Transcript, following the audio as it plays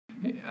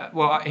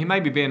Well, he may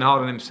be being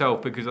hard on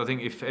himself, because I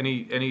think if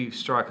any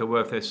striker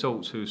worth their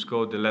salts who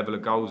scored the level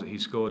of goals that he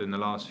scored in the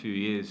last few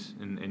years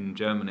in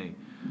Germany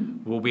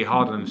will be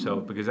hard on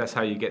himself, because that's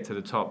how you get to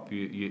the top.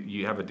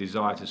 You have a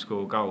desire to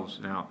score goals.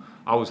 Now,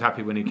 I was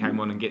happy when he came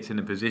on and gets in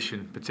a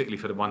position, particularly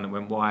for the one that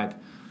went wide,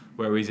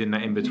 where he's in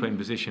that in-between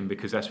position,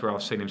 because that's where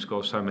I've seen him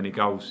score so many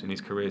goals in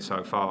his career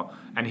so far,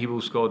 and he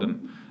will score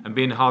them. And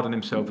being hard on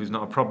himself is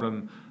not a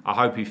problem. I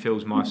hope he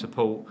feels my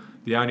support.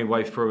 The only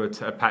way through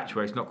a patch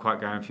where it's not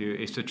quite going for you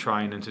is to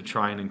train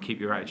and keep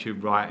your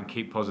attitude right and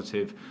keep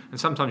positive. And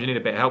sometimes you need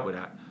a bit of help with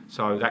that.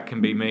 So that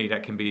can be me,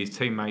 that can be his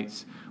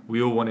teammates.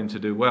 We all want him to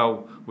do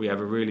well. We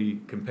have a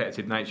really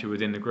competitive nature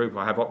within the group.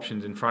 I have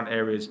options in front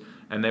areas,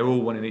 and they're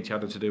all wanting each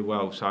other to do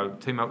well. So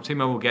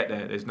Timo will get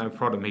there. There's no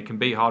problem. He can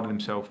be hard on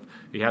himself.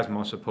 He has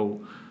my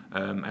support.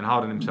 And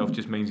hard on himself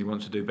just means he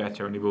wants to do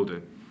better, and he will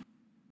do.